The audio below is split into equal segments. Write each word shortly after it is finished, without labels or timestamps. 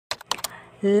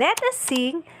Let us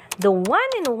sing the 1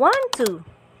 and 1, 2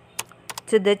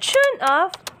 to the tune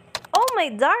of Oh My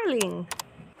Darling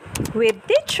with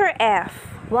TitserEf.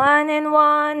 1 and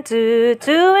 1, 2,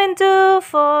 2 and 2,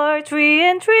 4, 3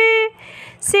 and 3,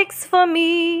 6 for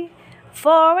me,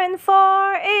 4 and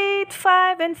 4, 8,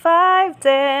 5 and 5,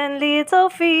 10 little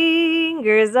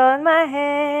fingers on my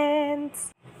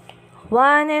hands.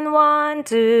 1 and 1,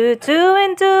 2, 2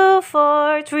 and 2,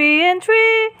 4, 3 and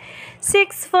 3,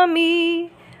 6 for me,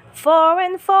 4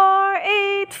 and 4,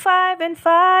 8, 5 and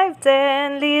 5,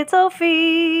 10 little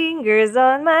fingers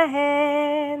on my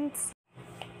hands.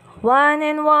 1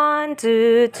 and 1,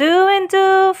 2, 2 and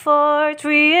 2, 4,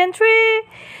 3 and 3,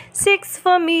 6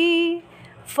 for me,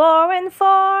 4 and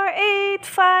 4, 8,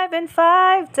 5 and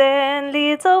 5, 10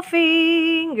 little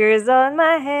fingers on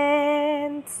my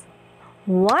hands.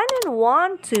 1 and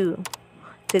 1, 2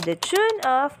 to the tune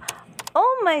of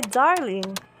Oh My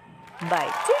Darling by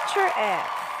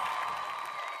TitserEf.